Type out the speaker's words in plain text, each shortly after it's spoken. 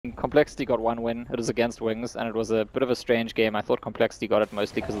Complexity got one win. It was against Wings, and it was a bit of a strange game. I thought Complexity got it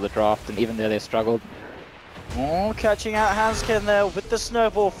mostly because of the draft, and even there they struggled. Oh, catching out Hanskin there with the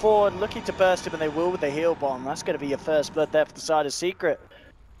snowball forward, looking to burst him, and they will with the heal bomb. That's going to be your first blood there for the side of Secret.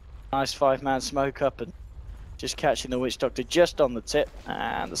 Nice 5-man smoke up and just catching the Witch Doctor just on the tip,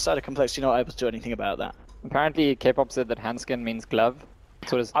 and the side of Complexity not able to do anything about that. Apparently, K-pop said that Hanskin means glove.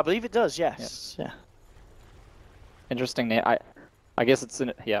 So does... I believe it does, yes. Yeah. Interesting name. I guess it's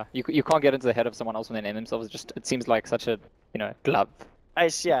yeah. You can't get into the head of someone else when they name themselves. It seems like such a glove.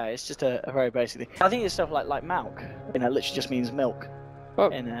 It's just a very basic thing. I think it's stuff like milk. Literally just means milk. Oh,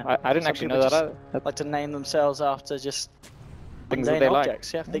 I didn't actually know that either. Like to name themselves after just things that they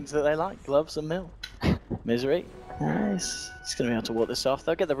objects. like. Yeah, things that they like. Gloves and milk. Misery. Nice. He's going to be able to walk this off.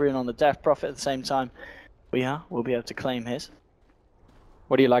 They'll get the rune on the Death Prophet at the same time. We'll be able to claim his.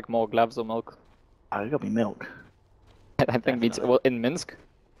 What do you like more, gloves or milk? Oh, it got to be milk. I think means well in Minsk.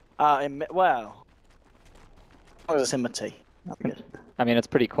 Well, proximity. That's good. I mean, it's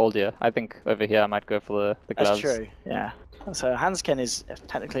pretty cold here. I think over here I might go for the gloves. That's true. Yeah. So Hanskin is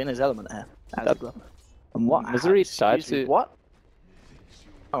technically in his element here. And what? Misery died to what?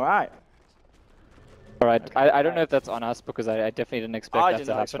 All right. All right. I don't know if that's on us because I definitely didn't expect that to happen. I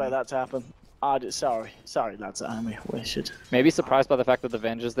didn't expect that to happen. Sorry lads, we should... Maybe surprised by the fact that the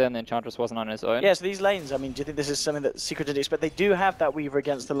Venger's there and the Enchantress wasn't on his own. Yeah, so these lanes, I mean, do you think this is something that Secret didn't expect? They do have that Weaver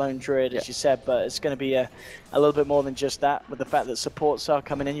against the Lone Druid, as you said, but it's going to be a little bit more than just that, with the fact that supports are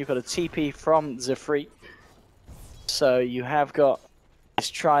coming in. You've got a TP from Zafri. So you have got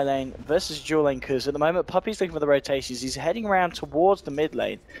this tri-lane versus dual lane KheZu. At the moment, Puppey's looking for the rotations. He's heading around towards the mid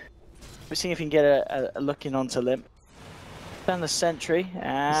lane. We're seeing if he can get a look in onto Limp. Down the sentry,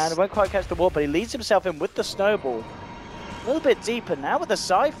 and won't quite catch the wall, but he leads himself in with the snowball. A little bit deeper now with the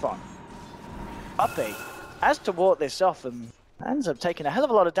Siphon. Puppey has to walk this off and ends up taking a hell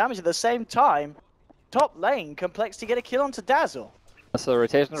of a lot of damage at the same time. Top lane, Complexity get a kill onto Dazzle. So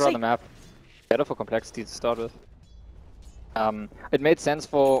rotations around the map, better for Complexity to start with. It made sense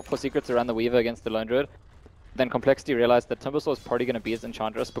for Secret to run the Weaver against the Lone Druid. Then Complexity realized that Timbersaw is probably going to be his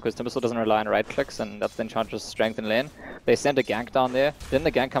Enchantress because Timbersaw doesn't rely on right clicks, and that's the Enchantress' strength in lane. They send a gank down there, then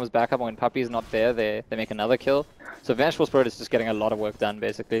the gank comes back up, and when Puppey's not there, they make another kill. So Vengeful Spirit is just getting a lot of work done,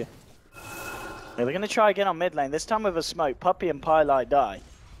 basically. Yeah, they're going to try again on mid lane, this time with a smoke. Puppey and Pylai die.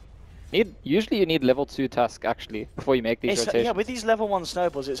 Usually you need level 2 Tusk, actually, before you make these rotations. Yeah, with these level 1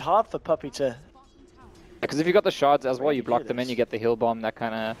 snowballs, it's hard for Puppey to... Because if you got the shards as well, you block them in, you get the heal bomb, that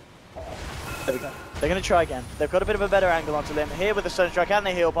kind of... There we go. They're going to try again. They've got a bit of a better angle onto Limb here with the Stone Strike and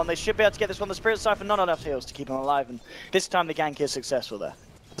the heal bomb. They should be able to get this one. The Spirit Siphon, not enough heals to keep him alive, and this time the gank is successful there.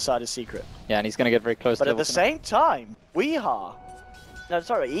 The side is Secret. Yeah, and he's going to get very close to But at the same time, Weeweaver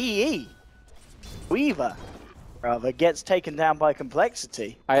gets taken down by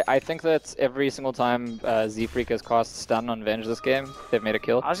Complexity. I think that every single time Z-Freak has cast stun on Venge this game, they've made a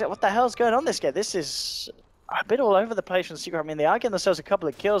kill. I was like, what the hell's going on this game? This is a bit all over the place from Secret. I mean, they are getting themselves a couple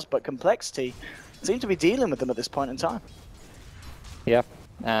of kills, but Complexity seem to be dealing with them at this point in time. Yeah,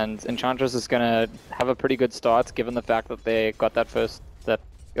 and Enchantress is going to have a pretty good start, given the fact that they got that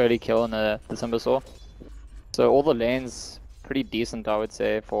early kill in the Timbersaw. So all the lanes, pretty decent, I would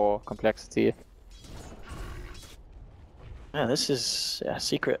say, for Complexity. Yeah, this is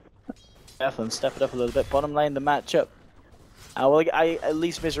Secret. Definitely step it up a little bit. Bottom lane, the matchup. Well, at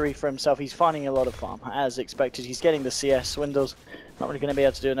least Misery for himself, he's finding a lot of farm, as expected. He's getting the CS swindles. Not really going to be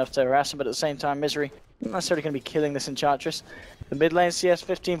able to do enough to harass him, but at the same time, Misery not necessarily going to be killing this Enchantress. The mid lane CS,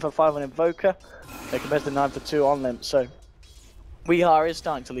 15 for 5 on Invoker. They compared to 9 for 2 on Limp, so Weeweaver is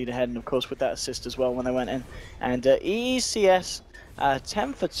starting to lead ahead, and of course with that assist as well when they went in. And ECS,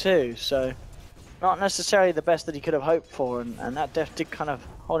 10 for 2, so not necessarily the best that he could have hoped for, and that def did kind of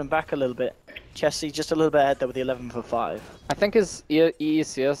hold him back a little bit. Chessie just a little bit ahead there with the 11 for 5. I think his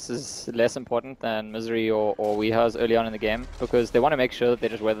ECS is less important than Misery or Weeha's early on in the game, because they want to make sure that they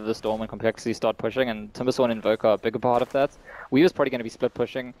just weather the storm when Complexity start pushing, and Timbersaw and Invoker are a bigger part of that. Weeha's probably going to be split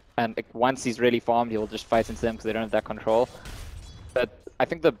pushing, and once he's really farmed, he'll just fight into them because they don't have that control. But I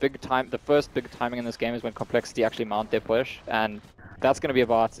think the first big timing in this game is when Complexity actually mount their push, and that's going to be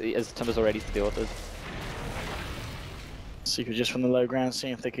about as Timbersaw ready to deal with it. Secret just from the low ground,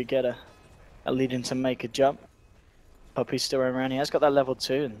 seeing if they could get a lead in to make a jump. Puppey's still running around. He has got that level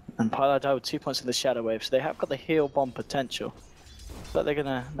 2, and Pylai died with 2 points in the Shadow Wave, so they have got the heal bomb potential. But they're going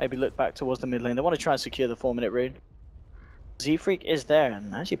to maybe look back towards the mid lane. They want to try and secure the 4-minute rune. Z-Freak is there,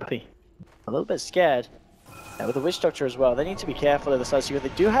 and actually Puppey a little bit scared. Yeah, with the Witch Doctor as well, they need to be careful of the side. They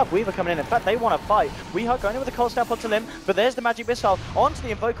do have Weaver coming in. In fact, they want to fight. Weeha going in with the cold snap onto Limp, but there's the magic missile onto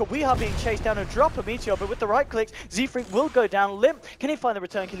the Invoker. Weeha being chased down and drop a meteor, but with the right clicks, Z-Freak will go down. Limp, can he find the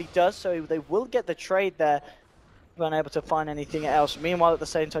return kill? He does, so they will get the trade there. Unable to find anything else. Meanwhile, at the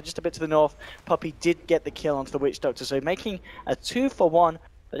same time, just a bit to the north, Puppey did get the kill onto the Witch Doctor, so making a 2-for-1.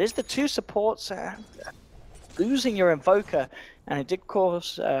 But is the two supports losing your Invoker, and it did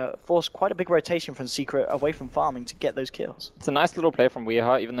force quite a big rotation from Secret away from farming to get those kills. It's a nice little play from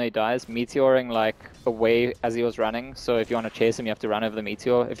Weeha, even though he dies, meteoring like away as he was running. So if you want to chase him, you have to run over the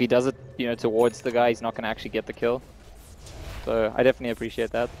meteor. If he does it, you know, towards the guy, he's not going to actually get the kill. So I definitely appreciate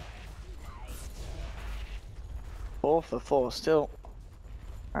that. 4 for 4, still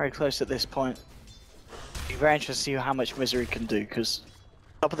very close at this point. Be very interested to see how much Misery can do, because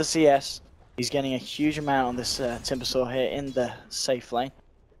top of the CS, he's getting a huge amount on this Timbersaw here in the safe lane,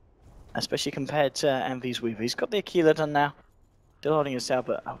 especially compared to Envy's Weaver. He's got the Aquila done now, still holding his out,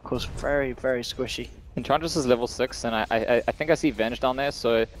 but of course very, very squishy. Enchantress is level 6, and I think I see Venge down there,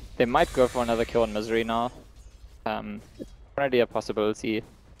 so they might go for another kill on Misery now. It's already a possibility.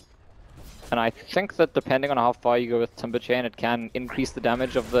 And I think that depending on how far you go with Timber Chain, it can increase the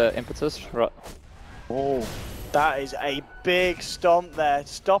damage of the impetus. Oh, that is a big stomp there,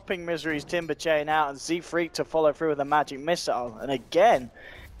 stopping Misery's Timber Chain out, and Z-Freak to follow through with a magic missile. And again,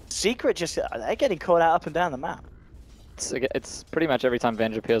 Secret just, they're getting caught out up and down the map. It's pretty much every time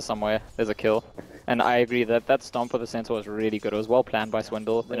Venge appears somewhere, there's a kill. And I agree that that stomp with the Centaur was really good. It was well planned by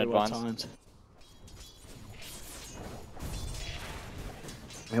Swindle in advance. Well,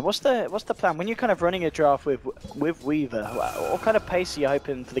 I mean, what's the plan when you're kind of running a draft with Weaver? What kind of pace are you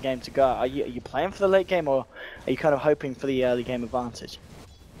hoping for the game to go? Are you playing for the late game, or are you kind of hoping for the early game advantage?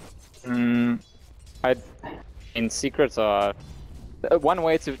 In Secrets are one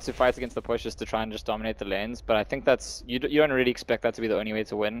way to fight against the push is to try and just dominate the lanes, but I think that's you don't really expect that to be the only way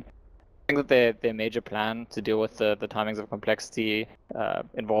to win. I think that their major plan to deal with the timings of complexity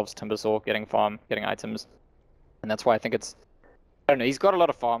involves Timbersaw getting farm, getting items, and that's why I think it's. I don't know, he's got a lot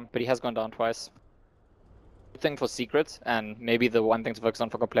of farm, but he has gone down twice. Good thing for Secret, and maybe the one thing to focus on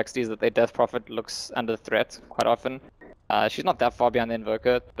for complexity, is that their Death Prophet looks under threat quite often. She's not that far behind the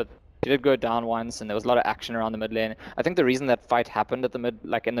Invoker, but she did go down once, and there was a lot of action around the mid lane. I think the reason that fight happened at the mid,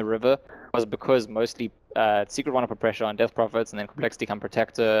 like in the river, was because mostly Secret wanted to put pressure on Death Prophets, and then complexity can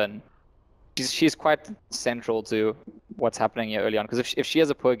protect her, and she's quite central to what's happening here early on. Because if she has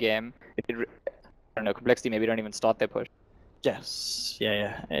a poor game, I don't know, complexity maybe don't even start their push. Yes,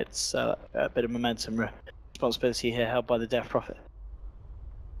 yeah. It's a bit of momentum responsibility here held by the Death Prophet.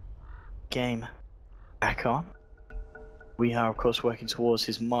 Game back on. We are, of course, working towards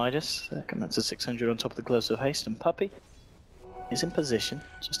his Midas. Coming up to 600 on top of the Gloves of Haste, and Puppey is in position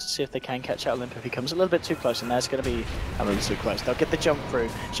just to see if they can catch out Limp if he comes a little bit too close, and that's going to be a little too close. They'll get the jump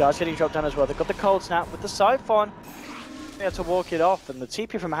through. Shard's getting dropped down as well. They've got the Cold Snap with the Siphon. They have to walk it off, and the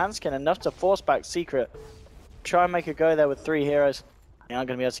TP from Hanskin enough to force back Secret. Try and make a go there with 3 heroes. He aren't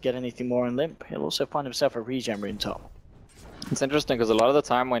going to be able to get anything more on Limp. He'll also find himself a regen rune top. It's interesting because a lot of the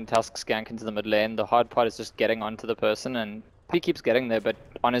time when Tusks gank into the mid lane, the hard part is just getting onto the person, and he keeps getting there, but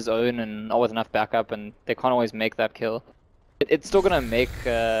on his own and not with enough backup, and they can't always make that kill. It's still going to make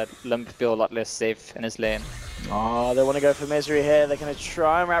Limp feel a lot less safe in his lane. Oh, they want to go for Misery here. They're going to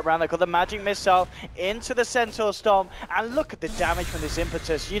try and wrap around. They've got the magic missile into the Centaur Stomp, and look at the damage from this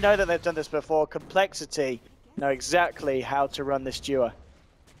impetus. You know that they've done this before. Complexity know exactly how to run this duo.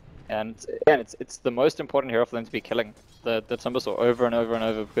 And again, it's the most important hero for them to be killing the Timbersaw over and over and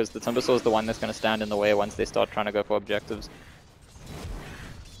over, because the Timbersaw is the one that's going to stand in the way once they start trying to go for objectives.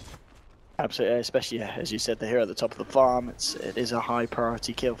 Absolutely, especially as you said, the hero at the top of the farm. It is a high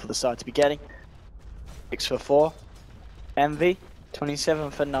priority kill for the side to be getting. 6 for 4. Envy,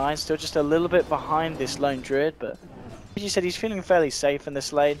 27 for 9, still just a little bit behind this lone druid, but as you said, he's feeling fairly safe in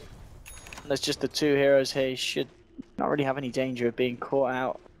this lane. There's just the 2 heroes here. He should not really have any danger of being caught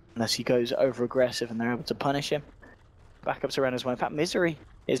out unless he goes over aggressive and they're able to punish him. Backups around as well. In fact, Misery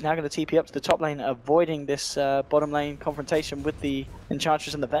is now going to TP up to the top lane, avoiding this bottom lane confrontation with the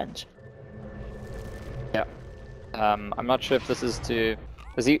Enchantress and the Venge. Yeah. I'm not sure if this is to...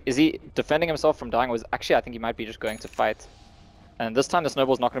 Is he defending himself from dying? Actually, I think he might be just going to fight. And this time the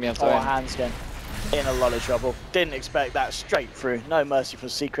snowball's not going to be on his own. Hanskin in a lot of trouble. Didn't expect that. Straight through. No mercy from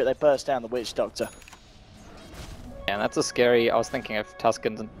Secret. They burst down the Witch Doctor. Yeah, and that's a scary... I was thinking of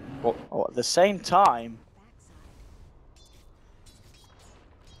Tuskens and... Oh, at the same time...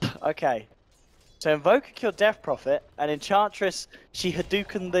 Okay. So Invoker killed Death Prophet, and Enchantress, she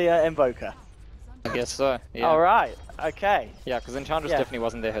Hadoukened the Invoker. I guess so, yeah. Alright, okay. Yeah, because Enchantress definitely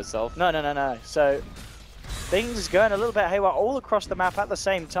wasn't there herself. No. So, things going a little bit haywire all across the map at the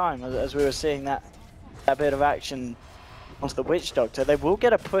same time as we were seeing that bit of action onto the Witch Doctor. They will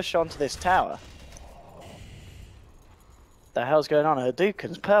get a push onto this tower. The hell's going on?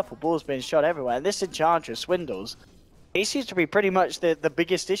 Hadouken's purple balls being shot everywhere, and this Enchantress Swindles. He seems to be pretty much the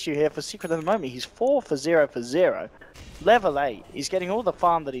biggest issue here for Secret at the moment. He's 4 for 0 for 0. Level 8. He's getting all the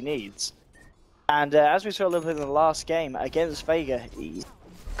farm that he needs. And as we saw a little bit in the last game against Vega, he's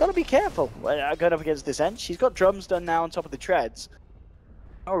got to be careful going up against this Ench. He's got drums done now on top of the treads.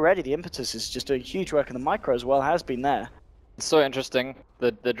 Already the impetus is just doing huge work, and the micro as well has been there. It's so interesting,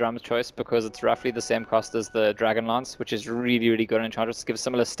 the drums choice, because it's roughly the same cost as the Dragon Lance, which is really, really good on Enchantress. It gives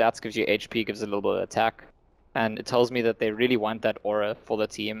similar stats, gives you HP, gives a little bit of attack. And it tells me that they really want that aura for the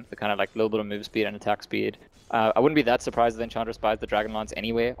team, the kind of like little bit of move speed and attack speed. I wouldn't be that surprised if Enchantress buys the Dragon Lance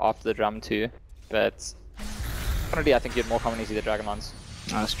anyway after the drum too, but currently I think you'd more commonly see the Dragon Lance.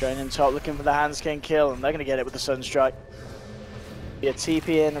 Australian top looking for the handskin kill, and they're going to get it with the Sunstrike. Get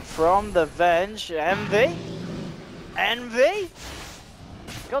TP in from the Venge. Envy? Envy?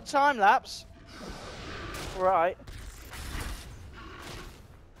 Got time lapse. Right.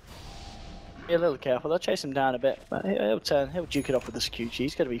 Be a little careful, they'll chase him down a bit, but he'll duke it off with the Scucci,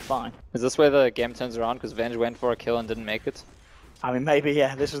 he's going to be fine. Is this where the game turns around because Venge went for a kill and didn't make it? I mean, maybe,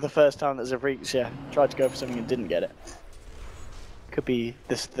 yeah, this was the first time that Zavreeks, tried to go for something and didn't get it. Could be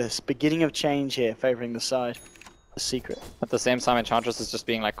this beginning of change here, favouring the side. The Secret. At the same time, Enchantress is just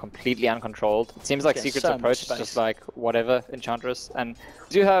being like completely uncontrolled. It seems like Secret's so approach is just like whatever Enchantress. And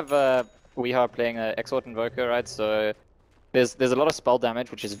you do have Weeha playing an Exort Invoker, right? So there's a lot of spell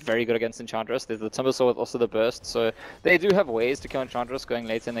damage, which is very good against Enchantress. There's the Timbersaw with also the burst. So they do have ways to kill Enchantress going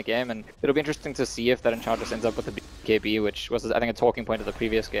later in the game, and it'll be interesting to see if that Enchantress ends up with a BKB, which was I think a talking point of the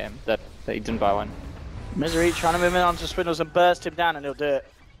previous game that he didn't buy one. Misery trying to move in onto Swindles and burst him down, and he'll do it.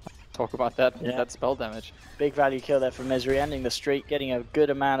 Talk about that, that spell damage. Big value kill there from Misery, ending the streak, getting a good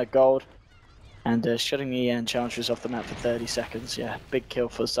amount of gold, and shutting the Enchantress off the map for 30 seconds. Yeah, big kill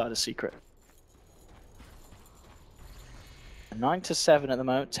for the side of Secret. 9-7 at the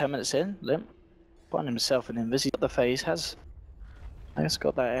moment, 10 minutes in. Limp, finding himself an Invis. He's got the phase, I guess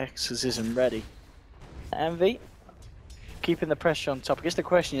got that exorcism ready. Envy, keeping the pressure on top. I guess the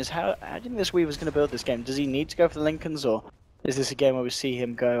question is, how do you think this Weaver's going to build this game? Does he need to go for the Lincolns, or is this a game where we see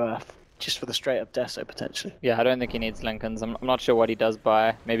him go just for the straight-up Deso, potentially? Yeah, I don't think he needs Lincolns. I'm not sure what he does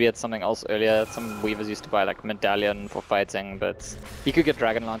buy. Maybe it's something else earlier. Some Weavers used to buy, like, Medallion for fighting, but he could get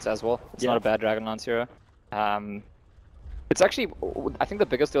Dragon Lance as well. It's not a bad Dragon Lance hero. It's actually, I think the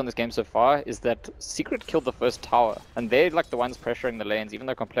biggest deal in this game so far is that Secret killed the first tower, and they're, like, the ones pressuring the lanes, even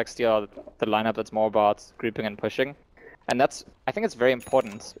though Complexity are the lineup that's more about grouping and pushing. And that's, I think it's very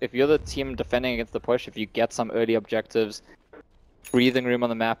important. If you're the team defending against the push, if you get some early objectives, breathing room on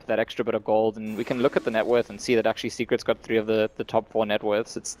the map, that extra bit of gold, and we can look at the net worth and see that actually Secret's got 3 of the top 4 net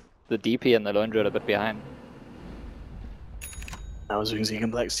worths. It's the DP and the Lone Druid a bit behind. That was Wings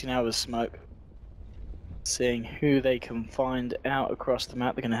Complexity now with Smoke. Seeing who they can find out across the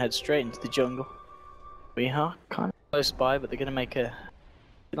map, they're going to head straight into the jungle. We are kind of close by, but they're going to make a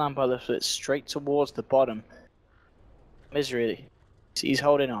line by left foot straight towards the bottom. Misery, he's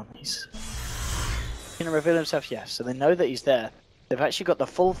holding on. He's going to reveal himself, yes. So they know that he's there. They've actually got the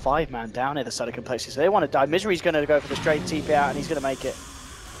full 5-man down here, the side of Complexity, so they want to die. Misery's going to go for the straight TP out, and he's going to make it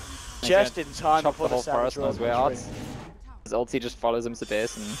just in time before the Savage Royal way out. His ulti just follows him to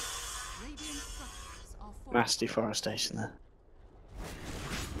base, and mass deforestation there.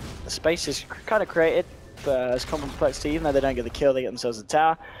 The space is kind of created as Complexity, even though they don't get the kill, they get themselves a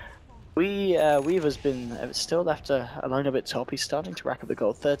tower. Weaver's been still left alone a bit top. He's starting to rack up the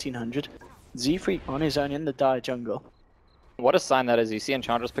gold, 1300. Z-Freak on his own in the dire jungle. What a sign that is. You see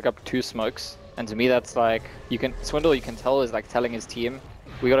Enchantress pick up 2 smokes, and to me that's like, Swindle, you can tell, is like telling his team,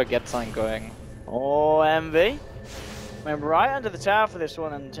 we gotta get something going. Oh, Envy. Went right under the tower for this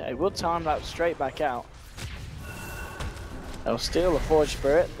one, and it will time that straight back out. They'll steal the Forge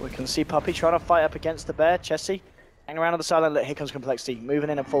Spirit. We can see Puppey trying to fight up against the bear. Chessie hang around on the sideline. Here comes Complexity, moving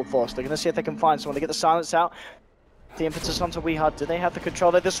in at full force. They're going to see if they can find someone. They get the silence out. The impetus onto Weeha. Do they have the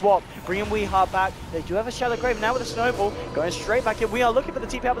control? They're the swap. Bringing Weeha back. They do have a Shallow Grave now with a Snowball. Going straight back in. We are looking for the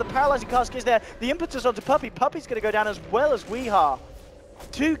TP out, but the Paralyzing Cask is there. The impetus onto Puppey. Puppey's going to go down as well as Weeha.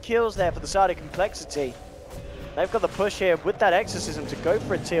 2 kills there for the side of Complexity. They've got the push here with that Exorcism to go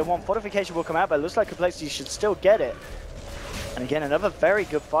for a tier 1. Fortification will come out, but it looks like Complexity should still get it. And again, another very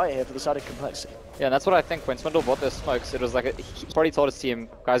good fight here for the side of Complexity. Yeah, and that's what I think. When Swindle bought their smokes, it was like, he probably told his team,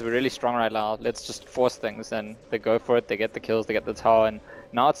 guys, we're really strong right now, let's just force things, and they go for it, they get the kills, they get the tower, and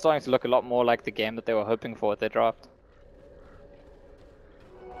now it's starting to look a lot more like the game that they were hoping for at their draft.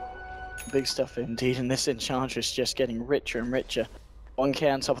 Big stuff indeed, and this Enchantress just getting richer and richer.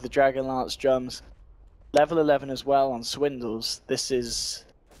 1k on top of the Dragonlance drums. Level 11 as well on Swindles. This is...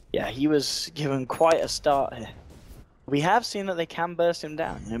 yeah, he was given quite a start here. We have seen that they can burst him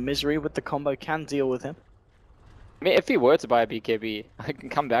down. You know, Misery with the combo can deal with him. I mean, if he were to buy a BKB, I can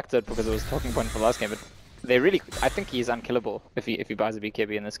come back to it because it was a talking point for last game, but they really... I think he's unkillable if he buys a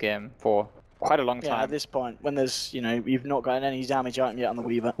BKB in this game for quite a long time. Yeah, at this point, when there's, you know, you've not gotten any damage item yet on the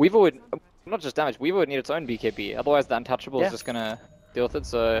Weaver. Weaver would... not just damage, Weaver would need its own BKB, otherwise the Untouchable is just gonna deal with it,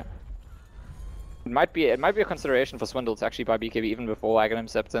 so... It might be a consideration for Swindle to actually buy BKB even before Aghanim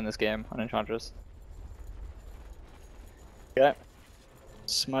Scepter in this game on Enchantress. Okay.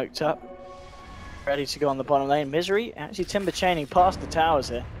 Smoked up. Ready to go on the bottom lane. Misery actually timber chaining past the towers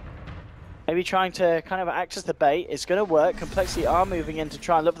here. Maybe trying to kind of access the bait. It's going to work. Complexity are moving in to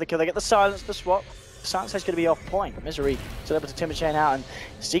try and look for the kill. They get the silence, the swap. The silence is going to be off point. Misery still able to timber chain out, and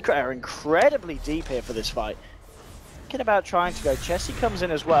Secret are incredibly deep here for this fight. Thinking about trying to go. Chessie comes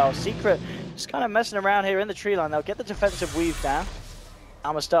in as well. Secret just kind of messing around here in the tree line. They'll get the defensive weave down.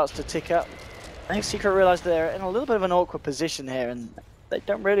 Armor starts to tick up. I think Secret realize they're in a little bit of an awkward position here, and they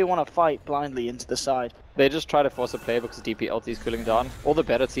don't really want to fight blindly into the side. They just try to force a play because DP ulti is cooling down. All the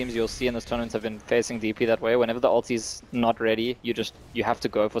better teams you'll see in this tournament have been facing DP that way. Whenever the ulti's not ready, you have to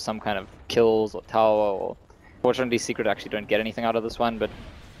go for some kind of kills or tower. Or fortunately, Secret actually don't get anything out of this one, but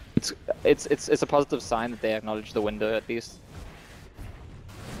it's a positive sign that they acknowledge the window at least.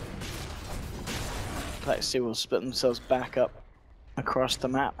 Complexity will split themselves back up across the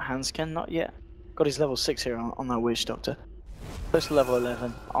map. Hansken not yet. Got his level 6 here on that Witch Doctor. Close to level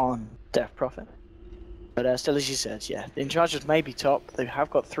 11 on Death Prophet. But still, as you said, yeah, the Enchantress may be top. They have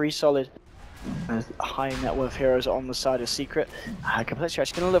got 3 solid high net worth heroes on the side of Secret. Complexity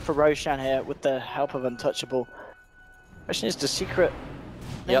actually going to look for Roshan here with the help of Untouchable. Question is, does Secret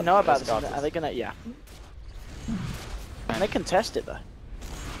know about this? Are they going to... yeah. And they can test it though.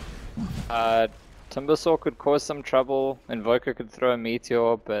 Timbersaw could cause some trouble, Invoker could throw a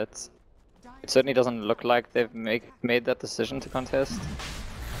Meteor, but it certainly doesn't look like they've made that decision to contest.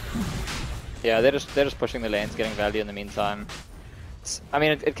 Yeah, they're just pushing the lanes, getting value in the meantime. I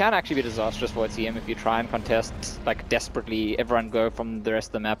mean, it can actually be disastrous for a team if you try and contest, like, desperately, everyone go from the rest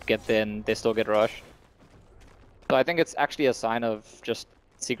of the map, get there, and they still get rushed. So I think it's actually a sign of just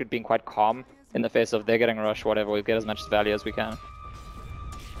Secret being quite calm in the face of they're getting rushed, whatever, we'll get as much value as we can.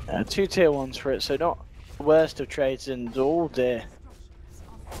 2 tier 1s for it, so not worst of trades, and all dear.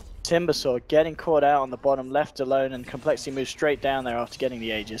 Timbersaw getting caught out on the bottom, left alone, and Complexity moves straight down there after getting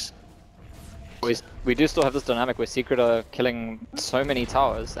the Aegis. We do still have this dynamic where Secret are killing so many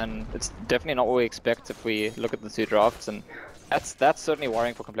towers, and it's definitely not what we expect if we look at the 2 drafts, and that's certainly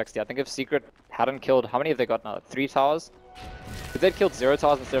worrying for Complexity. I think if Secret hadn't killed, how many have they got now? 3 towers? If they'd killed 0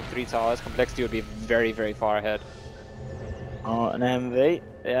 towers instead of 3 towers, Complexity would be very, very far ahead. Oh, an MV.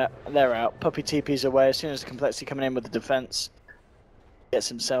 Yeah, they're out. Puppey TP's away as soon as the Complexity coming in with the defense. Gets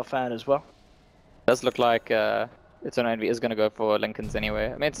himself out as well. Does look like Eternal Envy is going to go for Lincolns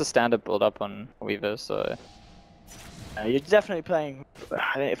anyway. I mean, it's a standard build-up on Weaver, so... you're definitely playing...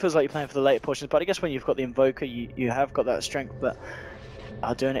 it feels like you're playing for the later portions, but I guess when you've got the Invoker, you have got that strength, but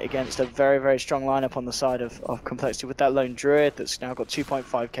are doing it against a very, very strong lineup on the side of Complexity with that Lone Druid that's now got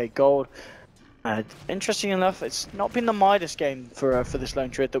 2.5k gold. Interesting enough, it's not been the Midas game for this Lone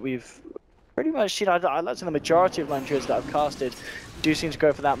Druid that we've pretty much seen. I like to the majority of Lone Druids that I've casted do seem to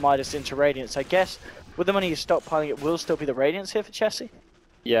go for that Midas into Radiance. I guess with the money you're stockpiling, it will still be the Radiance here for Chessie.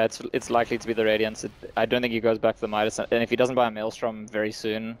 Yeah, it's likely to be the Radiance. I don't think he goes back to the Midas, and if he doesn't buy a Maelstrom very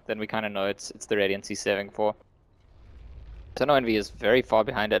soon, then we kind of know it's the Radiance he's saving for. Eternal Envy is very far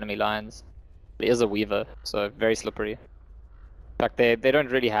behind enemy lines. He is a Weaver, so very slippery. In fact, they don't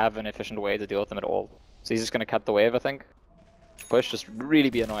really have an efficient way to deal with them at all. So he's just going to cut the wave, I think. Push, just really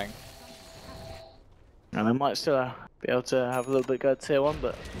be annoying. And they might still be able to have a little bit go tier 1,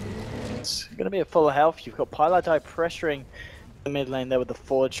 but it's going to be a full health. You've got Pilotai pressuring the mid lane there with the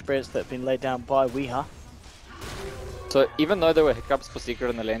forward spirits that have been laid down by Weeha. So even though there were hiccups for Secret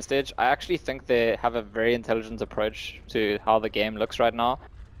in the lane stage, I actually think they have a very intelligent approach to how the game looks right now.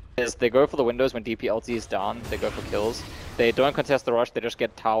 Is they go for the windows when DP ulti is down, they go for kills. They don't contest the rush, they just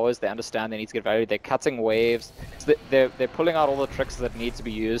get towers, they understand they need to get value, they're cutting waves. So they're pulling out all the tricks that need to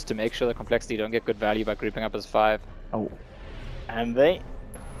be used to make sure the Complexity don't get good value by grouping up as 5. Oh. And you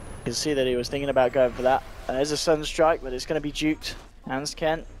can see that he was thinking about going for that. There's a Sunstrike, but it's going to be duped.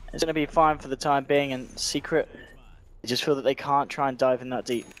 Hansken is going to be fine for the time being, and Secret, I just feel that they can't try and dive in that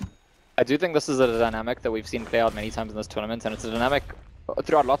deep. I do think this is a dynamic that we've seen play out many times in this tournament, and it's a dynamic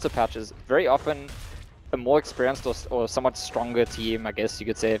throughout lots of patches. Very often, a more experienced or somewhat stronger team, I guess you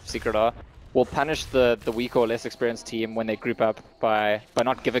could say, if Secret are, will punish the weaker or less experienced team when they group up by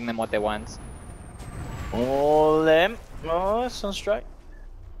not giving them what they want. All them. Oh, Sunstrike.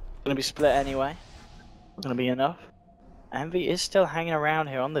 Gonna be split anyway. Not gonna be enough. Envy is still hanging around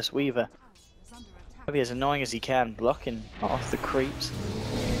here on this Weaver. Maybe as annoying as he can, blocking off the creeps.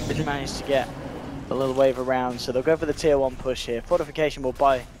 Didn't manage to get a little wave around, so they'll go for the tier 1 push here. Fortification will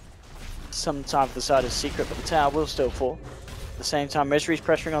buy some time for the side of Secret, but the tower will still fall. At the same time, Misery's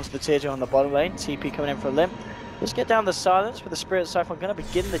pressuring onto the tier 2 on the bottom lane. TP coming in for a limp. Let's get down the silence with the Spirit Siphon. Going to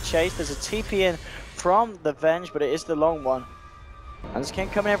begin the chase. There's a TP in from the Venge, but it is the long one. And this King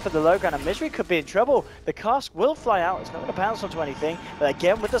coming in for the low ground, and Misery could be in trouble. The cask will fly out. It's not going to bounce onto anything. But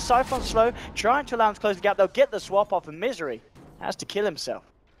again, with the Siphon slow, trying to allow him to close the gap. They'll get the swap off, and Misery has to kill himself.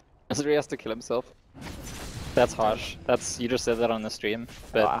 Misery has to kill himself. That's harsh. You just said that on the stream.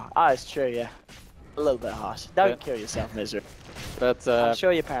 But Wow. It's true, yeah. A little bit harsh. Don't kill yourself, Misery. But I'm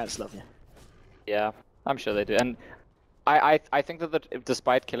sure your parents love you. Yeah, I'm sure they do. And I think that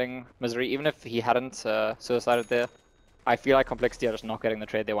despite killing Misery, even if he hadn't suicided there, I feel like Complexity are just not getting the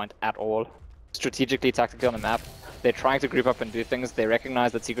trade they want at all. Strategically, tactically on the map, they're trying to group up and do things. They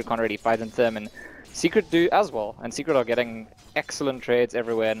recognize that Secret can't really fight into them, and Secret do as well. And Secret are getting excellent trades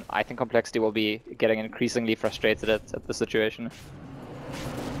everywhere, and I think Complexity will be getting increasingly frustrated at the situation.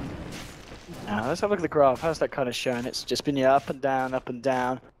 Now, let's have a look at the graph. How's that kind of showing? It's just been up and down, up and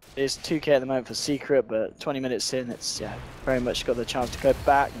down. It's 2k at the moment for Secret, but 20 minutes in, it's very much got the chance to go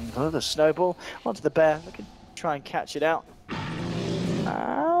back. And the snowball onto the bear. Look at try and catch it out.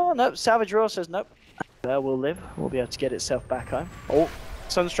 Nope, Savage Roar says nope. Bear will live. We'll be able to get itself back home. Oh,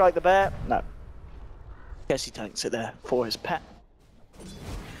 Sunstrike the bear. No. Guess he tanks it there for his pet.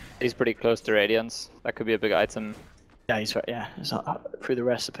 He's pretty close to Radiance. That could be a big item. Yeah, he's right. Yeah, it's not through the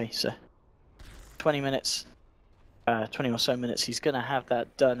recipe. So 20 minutes, 20 or so minutes. He's going to have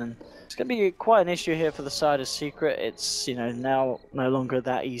that done, and it's going to be quite an issue here for the side of Secret. It's now no longer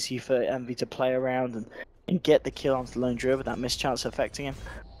that easy for Envy to play around and get the kill onto the lone druid with that mischance affecting him.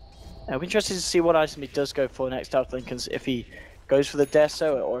 We're interested to see what item he does go for next after Lincoln's, if he goes for the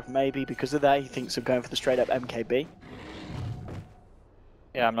Deso, or if maybe because of that he thinks of going for the straight up MKB.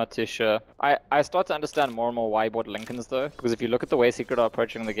 Yeah, I'm not too sure. I start to understand more and more why he bought Lincoln's though, because if you look at the way Secret are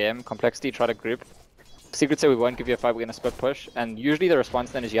approaching the game, Complexity try to group. Secret say we won't give you a fight, we're going to split push, and usually the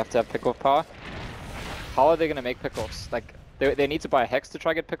response then is you have to have pick-off power. How are they going to make pick-offs? Like, they need to buy a Hex to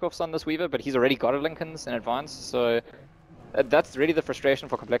try get pick-offs on this Weaver, but he's already got a Lincoln's in advance, so that's really the frustration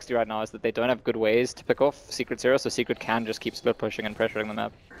for Complexity right now, is that they don't have good ways to pick off Secret's hero, so Secret can just keep split pushing and pressuring the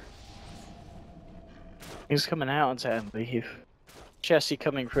map. He's coming out onto Envy. Jesse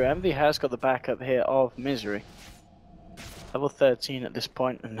coming through. Envy has got the backup here of Misery. Level 13 at this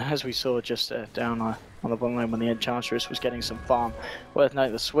point, and as we saw just down on the bottom lane when the Enchantress was getting some farm, worth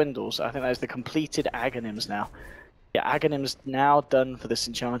noting the Swindles, I think that is the completed Aghanims now. Yeah, Aghanim's now done for this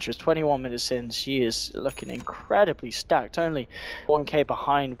Enchantress. 21 minutes in, she is looking incredibly stacked. Only 1k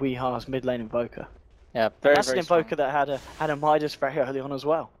behind Weehar's mid lane Invoker. Yeah, that's an Invoker that had a Midas very early on as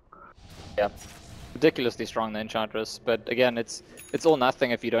well. Yeah, ridiculously strong, the Enchantress. But again, it's all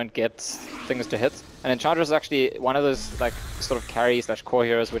nothing if you don't get things to hit. And Enchantress is actually one of those like sort of carry / core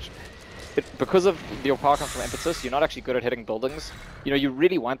heroes which, because of your power comes from impetus, you're not actually good at hitting buildings. You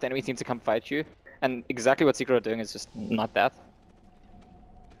really want the enemy team to come fight you. And exactly what Secret are doing is just not that.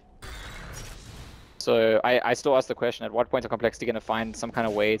 So I still ask the question, at what point are Complexity going to find some kind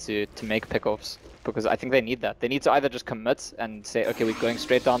of way to make pickoffs? Because I think they need that. They need to either just commit and say, okay, we're going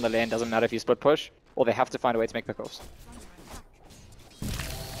straight down the lane, doesn't matter if you split push, or they have to find a way to make pickoffs.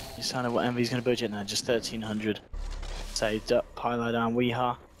 You sound like what Envy's going to budget now, just 1300. Saved up, Pylo down,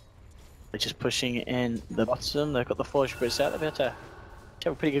 Weehar. They're just pushing in the bottom. They've got the Forge Bridge set. They'll be able to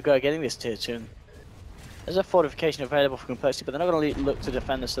have a pretty good go at getting this tier 2. There's a fortification available for Complexity, but they're not going to look to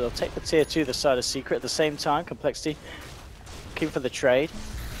defend this, so they'll take the tier 2 the side of Secret. At the same time, Complexity looking for the trade.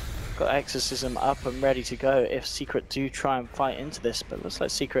 Got Exorcism up and ready to go if Secret do try and fight into this, but looks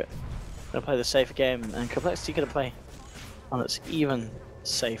like Secret going to play the safer game, and Complexity going to play one that's even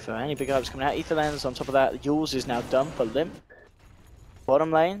safer. Any big items coming out, Aetherlands on top of that. Yules is now done for Limp.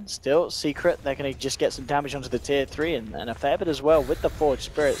 Bottom lane, still Secret, they're going to just get some damage onto the tier 3 and a fair bit as well with the Forged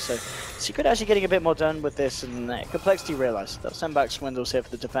Spirit, so Secret actually getting a bit more done with this, and Complexity realise they'll send back Swindles here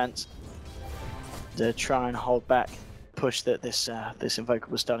for the defense to try and hold back push that this Invoker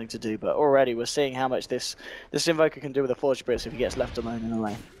was starting to do, but already we're seeing how much this Invoker can do with the Forged Spirits if he gets left alone in the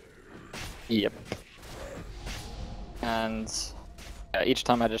lane. Yep. And each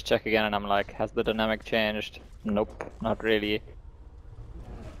time I just check again and I'm like, has the dynamic changed? Nope, not really.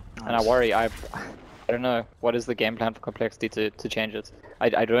 Nice. And I worry, I I don't know what is the game plan for complexity to change it.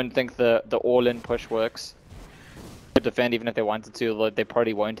 I don't think the all-in push works. To defend even if they wanted to, they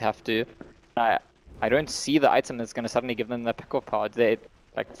probably won't have to. I don't see the item that's going to suddenly give them the pick-off power. They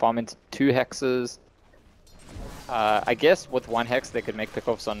like farm into 2 hexes. I guess with 1 hex they could make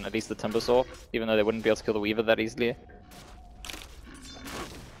pick-offs on at least the Timber Saw, even though they wouldn't be able to kill the Weaver that easily.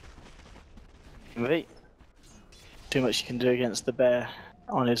 Too much you can do against the bear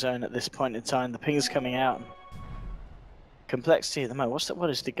on his own at this point in time. The ping's coming out. Complexity at the moment. What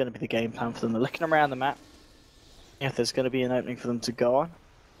is going to be the game plan for them? They're looking around the map. If there's going to be an opening for them to go on.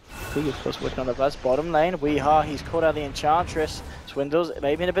 He, of course, working on the buzz. Bottom lane, Weeha, he's caught out the Enchantress. Swindles,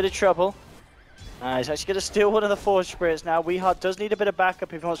 maybe in a bit of trouble. He's actually going to steal one of the Forge Spirits now. Weeha does need a bit of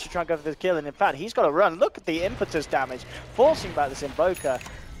backup if he wants to try and go for the kill. And in fact, he's got to run. Look at the impetus damage. Forcing back this Invoker.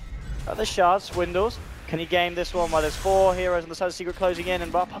 Got the shards, Swindles. Can he game this one? Well, there's 4 heroes on the side of Secret closing in,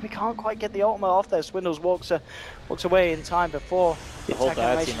 and Puppey can't quite get the ultimate off there. Swindles walks away in time before the attack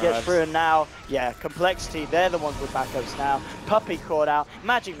animation gets through, and now, yeah, Complexity, they're the ones with backups now. Puppey caught out,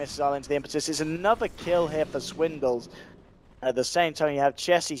 magic missile into the impetus. It's another kill here for Swindles. At the same time, you have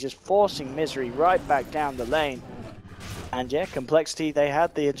Chessie just forcing Misery right back down the lane. And yeah, Complexity, they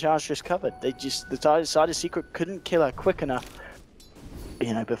had the Enchantress covered. They just, the side of Secret couldn't kill her quick enough.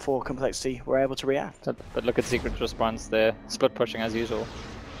 You know, before Complexity were able to react. But look at Secret's response there, split pushing as usual.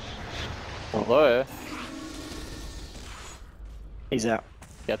 Although he's out.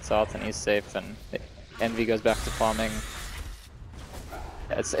 Gets out and he's safe, and Envy goes back to farming.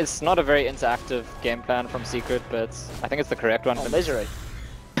 It's not a very interactive game plan from Secret, but I think it's the correct one. Oh, Misery.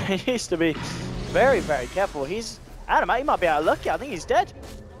 He needs to be very, very careful. Adam, he might be out of luck. I think he's dead.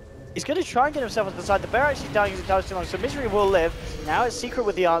 He's going to try and get himself on the side. The bear actually dying as it dies too long, so Misery will live. Now it's Secret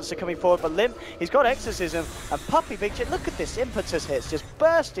with the answer coming forward, but Limp, he's got Exorcism, and Puppey Big Chip, look at this impetus hits, just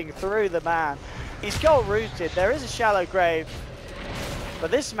bursting through the man. He's got rooted, there is a shallow grave,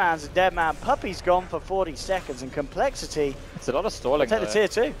 but this man's a dead man. Puppey's gone for 40 seconds, and Complexity... It's a lot of stalling, take the tier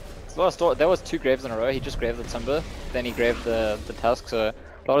 2. It's a lot of stall. There was 2 graves in a row. He just graved the Timber, then he graved the Tusk, so a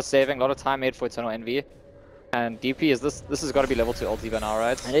lot of saving, a lot of time made for Eternal Envy. And DP is this has got to be level 2 ult even now,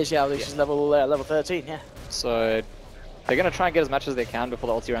 right? It is, yeah, this is level 13, yeah. So they're going to try and get as much as they can before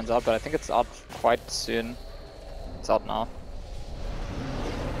the ulti runs out, but I think it's out quite soon. It's out now.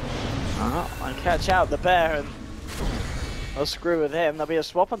 And catch out the bear, and I'll screw with him. There'll be a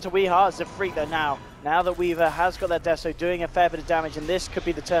swap onto Weeha as a freak though now. Now that Weaver has got that Deso doing a fair bit of damage, and this could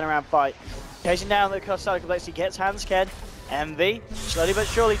be the turnaround fight. Chasing down the side of Complexity, gets hands Ken. Envy, slowly but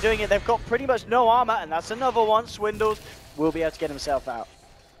surely doing it. They've got pretty much no armor, and that's another one. Swindles will be able to get himself out.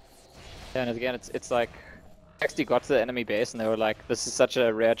 Yeah, and again, it's like XD got to the enemy base, and they were like, this is such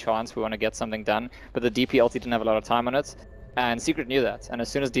a rare chance, we want to get something done. But the DP ulti didn't have a lot of time on it, and Secret knew that. And as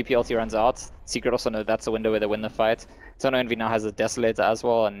soon as DP ulti runs out, Secret also knows that's the window where they win the fight. Eternal Envy now has a Desolator as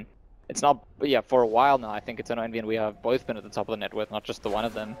well, and it's not, yeah, for a while now, I think Eternal Envy and we have both been at the top of the net worth, not just the one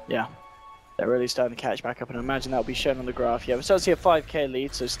of them. Yeah. They're really starting to catch back up, and I imagine that'll be shown on the graph. Yeah, we're starting to see a 5k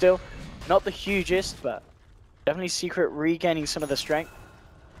lead, so still not the hugest, but definitely Secret regaining some of the strength.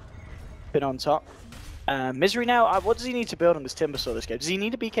 Been on top. Misery now, what does he need to build on this Timber Saw this game? Does he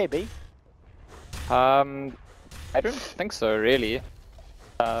need a BKB? I don't think so, really.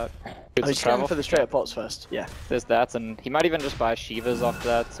 He's going for the straight up bots first, yeah. There's that, and he might even just buy Shivas after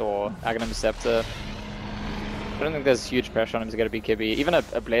that, or Aghanim Scepter. I don't think there's huge pressure on him to get a BKB. Even a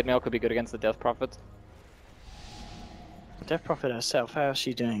Blade Mail could be good against the Death Prophet. Death Prophet herself, how is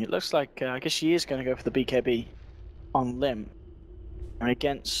she doing? It looks like, I guess she is going to go for the BKB on Limb. And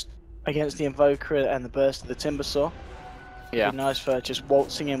against the Invoker and the burst of the Timber Saw. Yeah. It'd be nice for just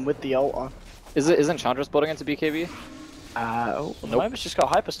waltzing in with the ult on. Is Enchantress building into BKB? Nope. It's just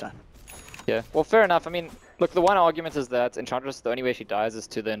got Hyperstone. Yeah, well, fair enough. I mean, look, the one argument is that Enchantress, the only way she dies is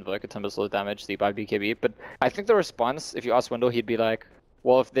to the Invoker Timber Saw damage, so you buy BKB. But I think the response, if you ask Wendell, he'd be like,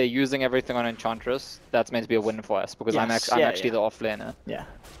 well, if they're using everything on Enchantress, that's meant to be a win for us, because yes, I'm actually the offlaner. Yeah.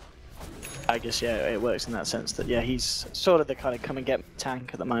 I guess, yeah, it works in that sense that, yeah, he's sort of the kind of come and get tank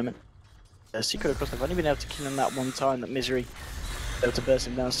at the moment. Secret, of course, they've only been able to kill him that one time that Misery able to burst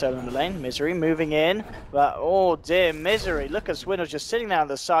him down solo in the lane. Misery moving in, but oh dear, Misery. Look at Swindle just sitting down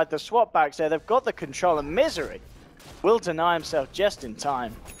the side. The swap backs there, they've got the control, and Misery will deny himself just in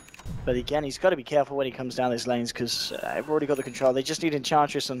time. But again, he's got to be careful when he comes down these lanes, because they've already got the control. They just need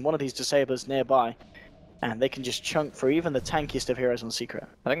Enchantress and one of these Disablers nearby, and they can just chunk through even the tankiest of heroes on Secret.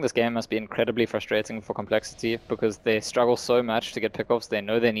 I think this game must be incredibly frustrating for Complexity, because they struggle so much to get pickoffs. They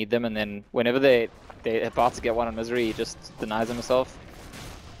know they need them, and then whenever they're about to get one on Misery, he just denies himself.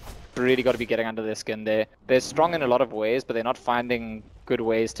 really got to be getting under their skin. They're strong in a lot of ways, but they're not finding good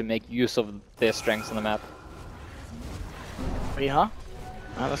ways to make use of their strengths on the map. Weeha.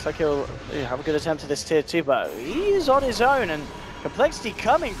 Looks like he'll have a good attempt at this tier 2, but he's on his own, and complexity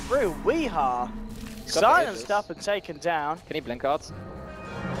coming through. Weeha silenced up and taken down. Can he blink out?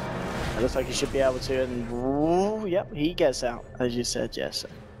 It looks like he should be able to, and ooh, yep, he gets out, as you said, yes.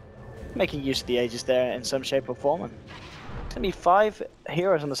 Making use of the Aegis there in some shape or form. And it's going to be 5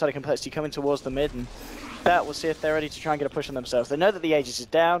 heroes on the side of complexity coming towards the mid, and that will see if they're ready to try and get a push on themselves. They know that the Aegis is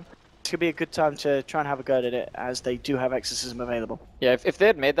down. It's going to be a good time to try and have a go at it, as they do have exorcism available. Yeah, if they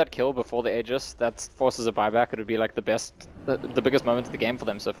had made that kill before the Aegis, that forces a buyback. It would be like the biggest moment of the game for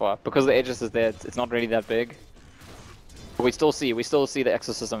them so far. Because the Aegis is there, it's not really that big. But we still see the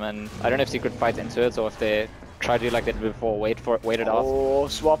exorcism, and I don't know if Secret fights into it or if they try to do like they did before, wait it off. Oh,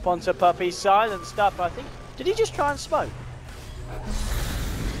 swap onto Puppey, silenced up. I think, did he just try and smoke?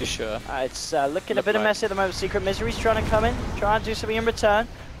 You sure? It's looking a bit of messy at the moment. Secret Misery's trying to come in, try and do something in return.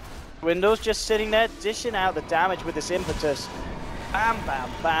 Windows just sitting there, dishing out the damage with this impetus. Bam, bam,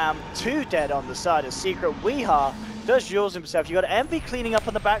 bam. 2 dead on the side of Secret. Weeha does yours himself. You got Envy cleaning up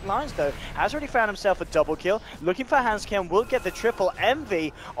on the back lines though. Has already found himself a double kill. Looking for Hanscam, will get the triple.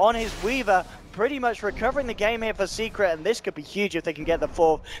 Envy on his Weaver. Pretty much recovering the game here for Secret, and this could be huge if they can get the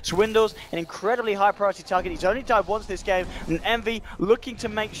 4th. Swindles, an incredibly high priority target. He's only died once this game, and Envy looking to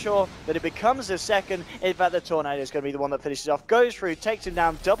make sure that it becomes a second. In fact, the Tornado is going to be the one that finishes off. Goes through, takes him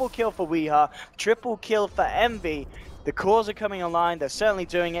down, double kill for Weeha, triple kill for Envy. The cores are coming online, they're certainly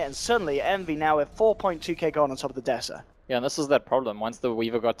doing it, and suddenly Envy now with 4.2k gold on top of the DotA. Yeah, and this is that problem. Once the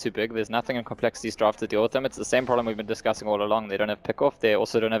Weaver got too big, there's nothing in Complexity's draft to deal with them. It's the same problem we've been discussing all along. They don't have pick-off, they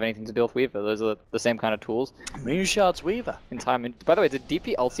also don't have anything to deal with Weaver. Those are the same kind of tools. Moonshard's Weaver. In time. By the way, did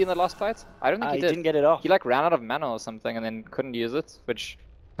DP ulti in the last fight? I don't think he did. He didn't get it off. He like ran out of mana or something and then couldn't use it, which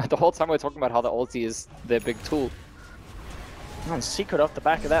the whole time we're talking about how the ulti is their big tool. And Secret off the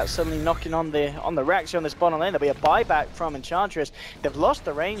back of that, suddenly knocking on the racks here on this bottom lane. There'll be a buyback from Enchantress. They've lost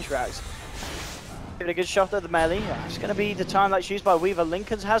the range racks. Give it a good shot at the melee. It's going to be the time that's used by Weaver.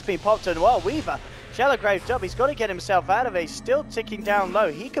 Lincoln's has been popped, and well, Weaver, shallow grave up. He's got to get himself out of it. He's still ticking down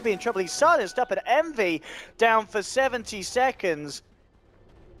low. He could be in trouble. He's silenced up at Envy, down for 70 seconds.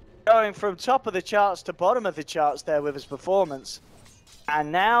 Going from top of the charts to bottom of the charts there with his performance.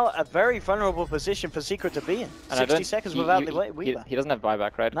 And now a very vulnerable position for Secret to be in. And 60 seconds without the Weaver. He doesn't have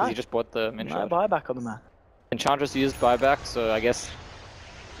buyback, right? Because he just bought the min shot. No buyback on the man. Enchantress used buyback, so I guess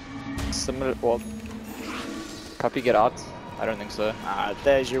similar. Well, Puppey get out? I don't think so.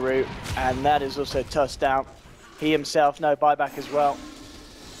 There's your route, and that is also tossed out. He himself, no buyback as well.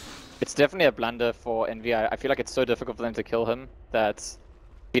 It's definitely a blunder for Envy. I feel like it's so difficult for them to kill him that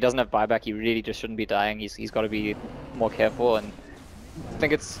if he doesn't have buyback, he really just shouldn't be dying. He's got to be more careful, and I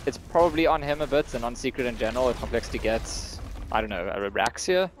think it's probably on him a bit and on Secret in general. If Complexity gets, I don't know, a Rax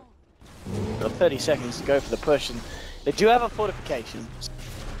here. Got 30 seconds to go for the push, and they do have a fortification.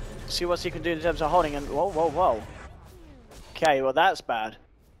 See what he can do in terms of holding, and whoa, whoa, whoa. Okay, well that's bad.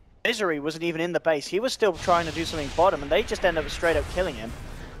 Misery wasn't even in the base. He was still trying to do something bottom, and they just end up straight up killing him.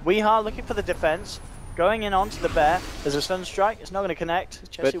 Weeha looking for the defense, going in onto the bear. There's a stun strike. It's not going to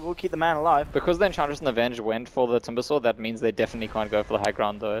connect. Chelsea will keep the man alive. Because the Enchantress and the Avenge went for the Timbersword, that means they definitely can't go for the high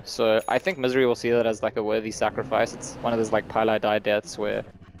ground though. So I think Misery will see that as like a worthy sacrifice. It's one of those like Pile I Die deaths where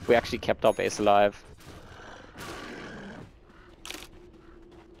we actually kept our base alive.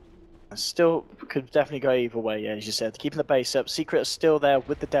 Still could definitely go either way, yeah, as you said. Keeping the base up. Secret is still there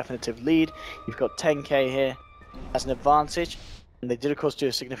with the definitive lead. You've got 10k here as an advantage. And they did, of course, do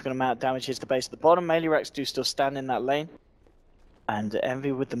a significant amount of damage here to the base at the bottom. Melee Rex do still stand in that lane. And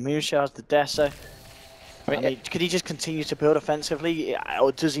Envy with the Moonshards, the DotA. I mean, could he just continue to build offensively?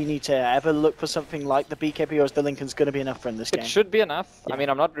 Or does he need to ever look for something like the BKB, or is the Lincoln's going to be enough for in this game? It should be enough. Yeah. I mean,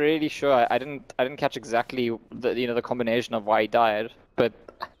 I'm not really sure. I didn't catch exactly the combination of why he died, but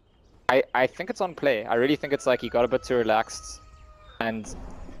I think it's on play. I really think it's like he got a bit too relaxed, and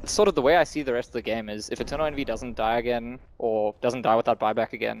sort of the way I see the rest of the game is if Eternal Envy doesn't die again or doesn't die without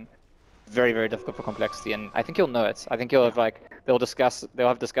buyback again, very, very difficult for Complexity, and I think he'll know it. I think he'll have they'll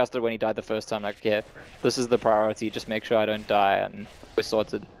have discussed it when he died the first time, like, yeah, this is the priority, just make sure I don't die, and we're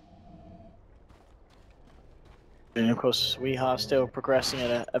sorted. And of course, we are still progressing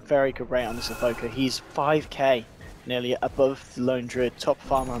at a very good rate on this Evoker. He's 5k, nearly above the Lone Druid, top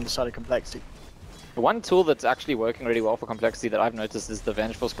farmer on the side of Complexity. One tool that's actually working really well for Complexity that I've noticed is the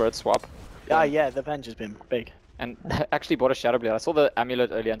Vengeful Spirit swap. Yeah, the Venge has been big. And actually bought a Shadow Blade. I saw the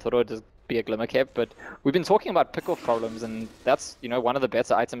amulet earlier and thought it would just be a Glimmer Cape, but we've been talking about pick-off problems, and that's, you know, one of the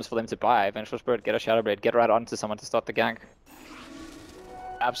better items for them to buy. Vengeful Spirit, get a Shadow Blade, get right onto someone to start the gank.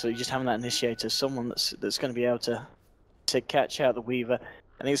 Absolutely, just having that initiator, someone that's going to be able to catch out the Weaver.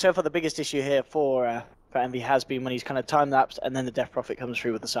 I think so far the biggest issue here for Envy has been when he's kind of time-lapsed and then the Death Prophet comes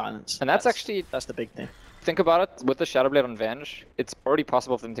through with the silence. And that's actually... That's the big thing. Think about it, with the Shadowblade on Venge, it's already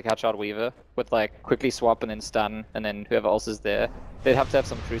possible for them to catch out Weaver with like quickly swap and then stun and then whoever else is there. They'd have to have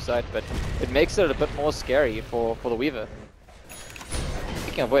some true sight, but it makes it a bit more scary for the Weaver.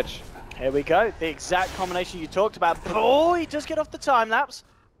 Speaking of which... Here we go, the exact combination you talked about. Oh, he does get off the time-lapse.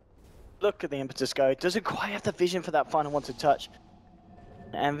 Look at the impetus go, doesn't quite have the vision for that final one to touch.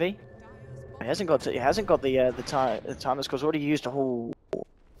 Envy, he hasn't got the time because he's already used a whole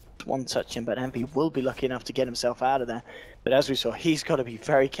one touching, but Envy will be lucky enough to get himself out of there. But as we saw, he's got to be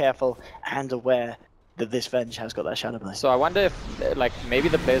very careful and aware that this Venge has got that Shadow Blade. So I wonder if, like, maybe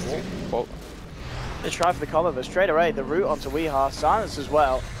the players... Well, they try for the combo, but straight away the route onto Weeha, silence as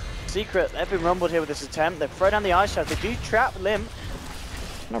well. Secret, they've been rumbled here with this attempt. They throw down the ice shot. They do trap Limp.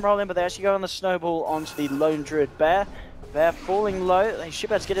 Not roll in, but they actually go on the snowball onto the Lone Druid Bear. They're falling low. They should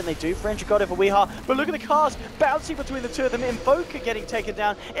be able to get in. They do. French got it for Weeha. But look at the cars bouncing between the two of them. Invoker getting taken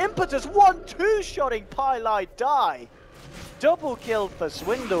down. Impetus 1-2 shotting Pylai die. Double kill for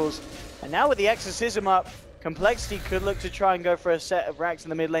Swindles. And now with the Exorcism up, Complexity could look to try and go for a set of racks in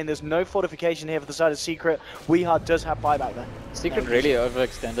the mid lane. There's no fortification here for the side of Secret. Weeha does have buyback there. Secret really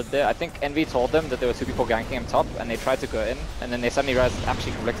overextended there. I think Envy told them that there were 2 people ganking him top, and they tried to go in, and then they suddenly realized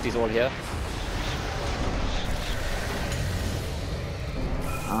actually Complexity's all here.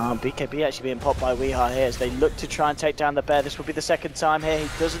 BKB actually being popped by Weeha here as they look to try and take down the bear. This will be the second time here. He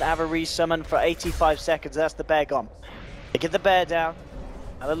doesn't have a resummon for 85 seconds. That's the bear gone. They get the bear down.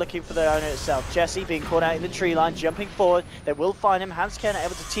 Now they're looking for the owner itself. Jesse being caught out in the tree line, jumping forward. They will find him. Hansken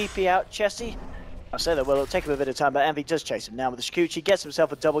able to TP out. Jesse, I say that well, it'll take him a bit of time, but Envy does chase him now with the Shukuchi. Gets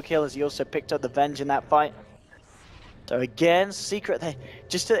himself a double kill as he also picked up the Venge in that fight. So again, Secret, they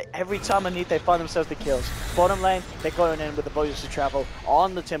just every time I need, they find themselves the kills. Bottom lane, they're going in with the Volumes of Travel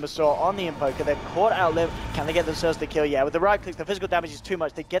on the Timbersaw, on the Invoker. They've caught out Liv. Can they get themselves the kill? Yeah, with the right click, the physical damage is too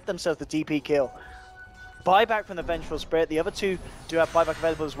much. They get themselves the DP kill. Buyback from the Vengeful Spirit. The other two do have buyback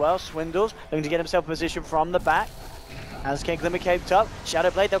available as well. Swindles looking to get himself in position from the back. As King Glimmer caved up,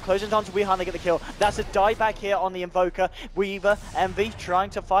 Shadowblade, they'll close it onto Weehan, they get the kill. That's a die back here on the Invoker. Weaver, Envy trying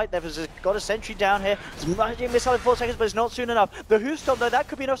to fight. They've got a sentry down here. It's missile in 4 seconds, but it's not soon enough. The Who Stop though, that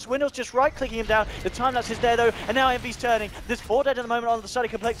could be enough. Swindles just right clicking him down. The time lapse is there though, and now Envy's turning. There's 4 dead at the moment on the side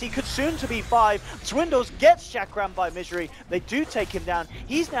of Complexity. Could soon to be 5. Swindles gets Chakram by Misery. They do take him down.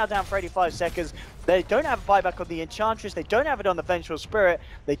 He's now down for 85 seconds. They don't have a buyback on the Enchantress, they don't have it on the Vengeful Spirit,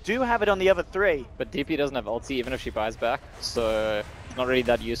 they do have it on the other 3. But DP doesn't have ulti even if she buys back, so it's not really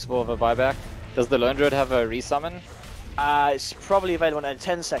that useful of a buyback. Does the Lone Druid have a resummon? It's probably available in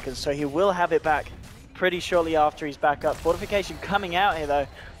 10 seconds, so he will have it back pretty shortly after he's back up. Fortification coming out here though.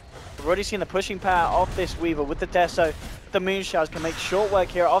 We've already seen the pushing power of this Weaver with the Deso. The Moonshowers can make short work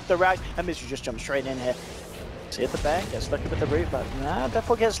here off the rack, and Misery just jumps straight in here. See at the back, gets lucky with the root, but nah, Death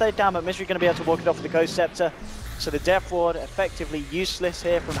Ward gets laid down, but Misery going to be able to walk it off with the Ghost Scepter. So the Death Ward effectively useless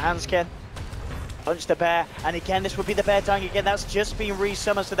here from Hansken. Punch the bear, and again this would be the bear dying again. That's just been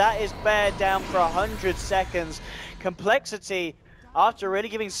resummoned, so that is bear down for 100 seconds. Complexity, after really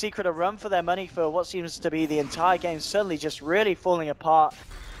giving Secret a run for their money for what seems to be the entire game, suddenly just really falling apart.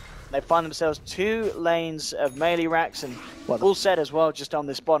 They find themselves 2 lanes of melee racks and full set as well just on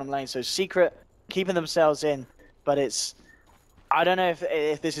this bottom lane. So Secret keeping themselves in. But it's, I don't know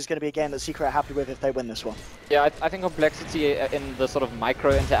if this is going to be a game that Secret are happy with if they win this one. Yeah, I think Complexity in the sort of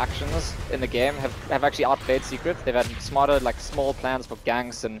micro interactions in the game have actually outplayed Secret. They've had smarter, like, small plans for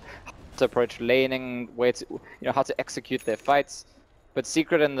ganks and how to approach laning, where to, how to execute their fights. But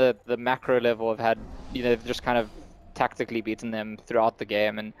Secret in the macro level have had, they've just kind of tactically beaten them throughout the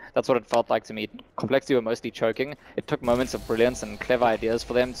game, and that's what it felt like to me. Complexity were mostly choking. It took moments of brilliance and clever ideas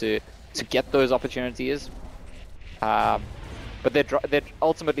for them to get those opportunities. But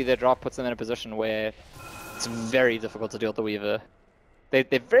ultimately their drop puts them in a position where it's very difficult to deal with the Weaver. They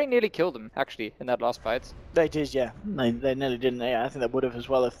very nearly killed him, actually, in that last fight. They did, yeah. They nearly didn't. Yeah, I think they would have as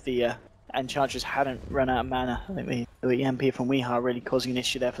well if the Enchantress hadn't run out of mana. I think the EMP from Weeha really causing an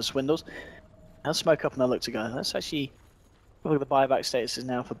issue there for Swindles. Now smoke up and they'll look to go. Let's actually look at the buyback statuses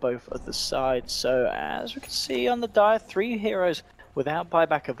now for both of the sides. So as we can see on the die, 3 heroes without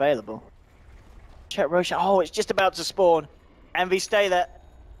buyback available. Check Roche. Oh, it's just about to spawn. Envy, stay there.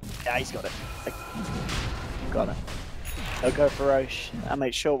 Yeah, he's got it. Got it. They'll go for Roche. That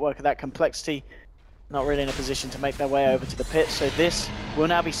makes short work of that Complexity. Not really in a position to make their way over to the pit. So this will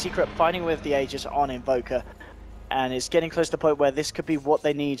now be Secret fighting with the Aegis on Invoker. And it's getting close to the point where this could be what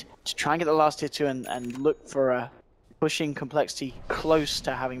they need to try and get the last tier 2 and look for pushing Complexity close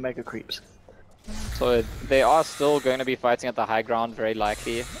to having mega creeps. So they are still going to be fighting at the high ground, very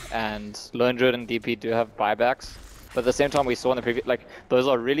likely, and Lone Druid and DP do have buybacks. But at the same time, we saw in the previous, like, those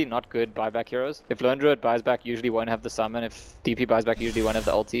are really not good buyback heroes. If Lone Druid buys back, usually won't have the summon. If DP buys back, usually won't have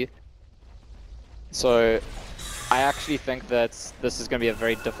the ulti. So I actually think that this is going to be a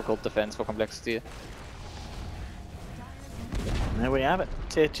very difficult defense for Complexity. There we have it.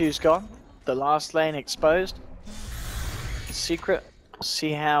 Tier 2's gone. The last lane exposed. Secret.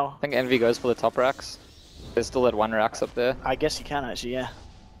 See how... I think Envy goes for the top racks. There's still that one racks up there. I guess you can actually, yeah.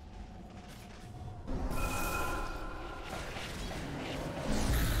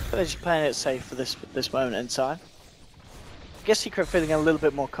 But they're just playing it safe for this moment in time. I guess Secret feeling a little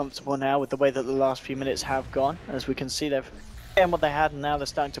bit more comfortable now with the way that the last few minutes have gone. As we can see, they've done what they had, and now they're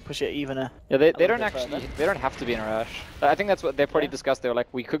starting to push it even a... Yeah, they don't actually... They don't have to be in a rush. I think that's what they probably discussed. They were like,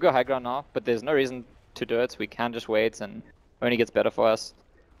 we could go high ground now, but there's no reason to do it. We can just wait, and it only gets better for us.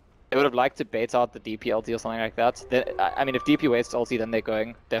 They would have liked to bait out the DP ulti or something like that. I mean, if DP waits ulti, then they're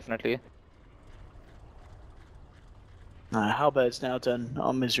going, definitely. Halberd's now done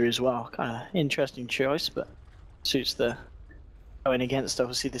on Misery as well. Kind of interesting choice, but suits the going against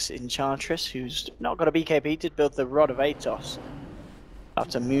obviously this Enchantress, who's not got a BKB, did build the Rod of Atos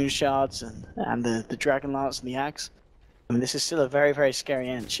after Moon Shards and the Dragon Lance and the Axe. I mean, this is still a very, very scary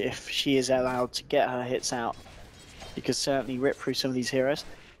inch if she is allowed to get her hits out. You could certainly rip through some of these heroes.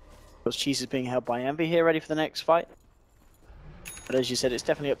 Of course, Cheese is being held by Envy here, ready for the next fight. But as you said, it's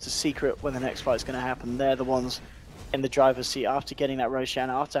definitely up to Secret when the next fight is going to happen. They're the ones in the driver's seat after getting that Roshan,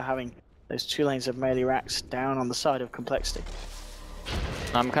 after having those 2 lanes of melee racks down on the side of Complexity.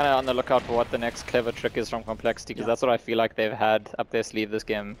 I'm kind of on the lookout for what the next clever trick is from Complexity, because that's what I feel like they've had up their sleeve this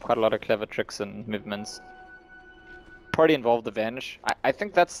game. Quite a lot of clever tricks and movements. Probably involved the Venge. I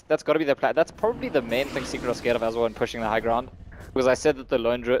think that's got to be their plan. That's probably the main thing Secret are scared of as well in pushing the high ground. Because I said that the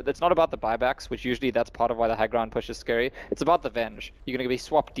Lone Druid, it's not about the buybacks, which usually that's part of why the high ground push is scary. It's about the Venge. You're going to be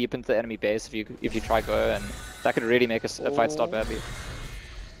swapped deep into the enemy base if you try go, and that could really make a fight start badly.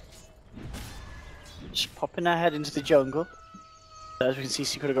 Just popping our head into the jungle. As we can see,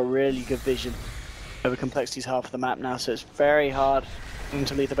 Secret have got really good vision over Complexity's half of the map now, so it's very hard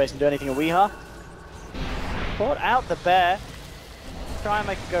to leave the base and do anything. Weeha brought out the bear. Try and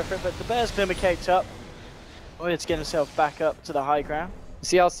make a go for it, but the bear's glimmer caked up. It's getting himself back up to the high ground.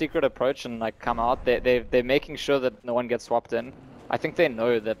 See how Secret approach and like come out? They're making sure that no one gets swapped in. I think they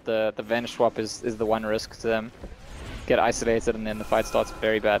know that the Venge swap is the one risk to them. Get isolated and then the fight starts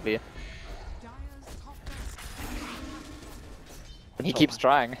very badly. He keeps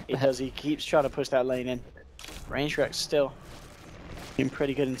trying. He does, he keeps trying to push that lane in. Range Rex still been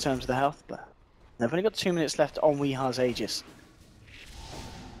pretty good in terms of the health, but they've only got 2 minutes left on Weeha's Aegis.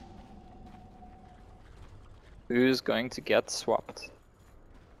 Who's going to get swapped?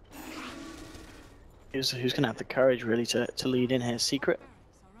 Who's going to have the courage really to lead in here? Secret.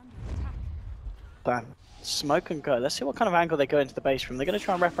 Bam. Smoke and go. Let's see what kind of angle they go into the base from. They're going to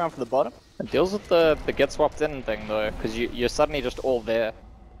try and wrap around from the bottom. It deals with the get swapped in thing though, because you're suddenly just all there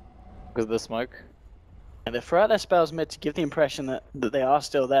because of the smoke. And they throw out their spells mid to give the impression that they are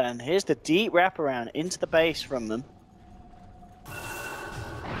still there. And here's the deep wraparound into the base from them.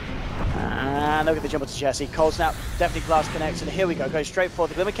 And look at the jump to Chessie. Cold snap, definitely glass connects, and here we go. Go straight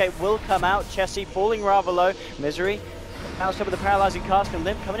forward. The Glimmer Cape will come out. Chessie falling rather low. Misery bounced up with the paralyzing cask, and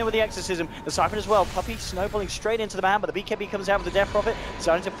Limp coming in with the exorcism. The Siphon as well. Puppey snowballing straight into the man, but the BKB comes out with the Death Prophet,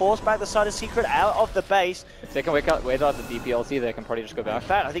 starting to force back the side of Secret out of the base. If they can wait out the DPLT, they can probably just go back. In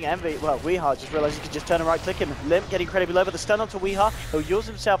fact, I think Envy, well, Weeha just realized he could just turn and right click him. Limp getting incredibly low, but the stun onto Weeha. He'll use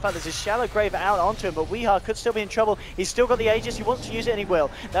himself out. There's a shallow grave out onto him, but Weeha could still be in trouble. He's still got the Aegis. He wants to use it, and he will.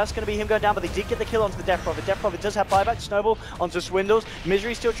 That's going to be him going down, but they did get the kill onto the Death Prophet. Death Prophet does have buyback. Snowball onto Swindles.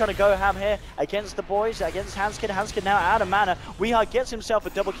 Misery still trying to go ham here against the boys, against Hanskid. Hanskid now out of mana. Weeha gets himself a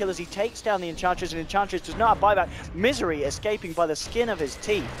double kill as he takes down the Enchantress, and Enchantress does not have buyback. Misery escaping by the skin of his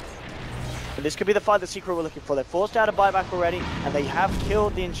teeth. And this could be the fight that Secret were looking for. They're forced out of buyback already, and they have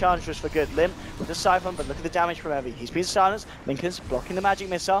killed the Enchantress for good. Limp with the Siphon, but look at the damage from Envy. He's been silenced. Lincoln's blocking the magic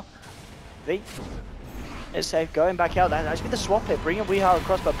missile. V is safe, going back out. That actually the swap hit, bringing Weeha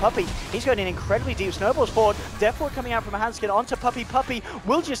across, but Puppey, he's going in incredibly deep. Snowballs forward. Deathward coming out from Hanskin onto Puppey. Puppey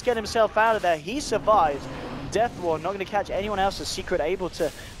will just get himself out of there. He survives. Deathward not going to catch anyone else as Secret able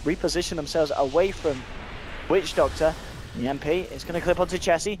to reposition themselves away from Witch Doctor. The MP is going to clip onto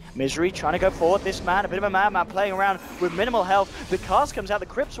Chessie. Misery trying to go forward. This man, a bit of a madman, playing around with minimal health. The cast comes out, the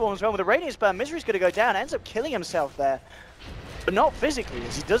Crypt Swarm as well with a Radiant Burn. Misery's going to go down, ends up killing himself there. but not physically,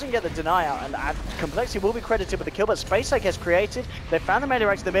 as he doesn't get the deny out, and Complexity will be credited with the kill, but space, I guess, created. They found the melee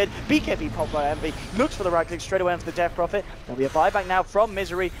right to the mid. BKB popped by Envy, looks for the right click straight away onto the Death Prophet. There'll be a buyback now from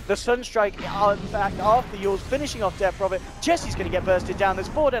Misery. The Sunstrike, in fact, after the Yules, finishing off Death Prophet. Jesse's going to get bursted down. There's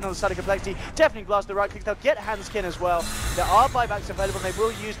 4 down on the side of Complexity. Deafening Blast the right click. They'll get Handskin as well. There are buybacks available, and they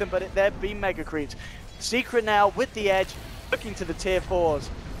will use them, but they're being mega creeped. Secret now with the edge, looking to the tier 4s.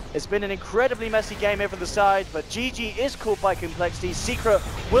 It's been an incredibly messy game here from the side, but GG is called by Complexity. Secret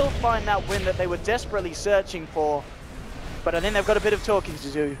will find that win that they were desperately searching for, but I think they've got a bit of talking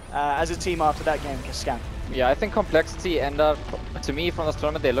to do as a team after that game, Scan. Yeah, I think Complexity end up, to me, from this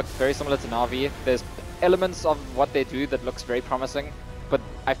tournament, they look very similar to Na'Vi. There's elements of what they do that looks very promising, but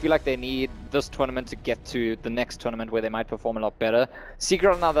I feel like they need this tournament to get to the next tournament where they might perform a lot better.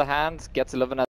 Secret, on the other hand, gets 11